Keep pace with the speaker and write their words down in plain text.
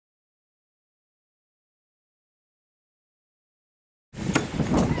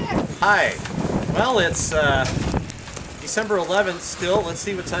Hi. Well, it's December 11th still. Let's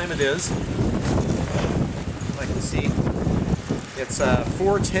see what time it is. If I can see. It's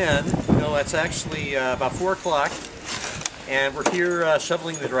 4:10. No, it's actually about 4 o'clock. And we're here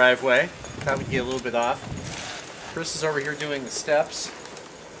shoveling the driveway. Thought we'd get a little bit off. Chris is over here doing the steps.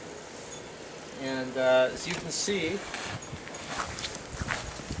 And as you can see,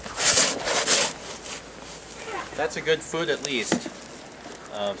 that's a good foot at least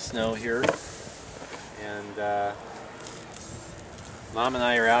of snow here. And Mom and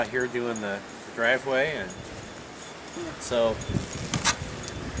I are out here doing the driveway, and so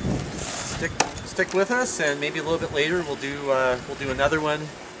stick with us, and maybe a little bit later we'll do another one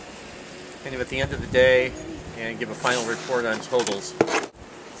kind of at the end of the day and give a final report on totals.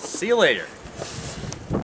 See you later.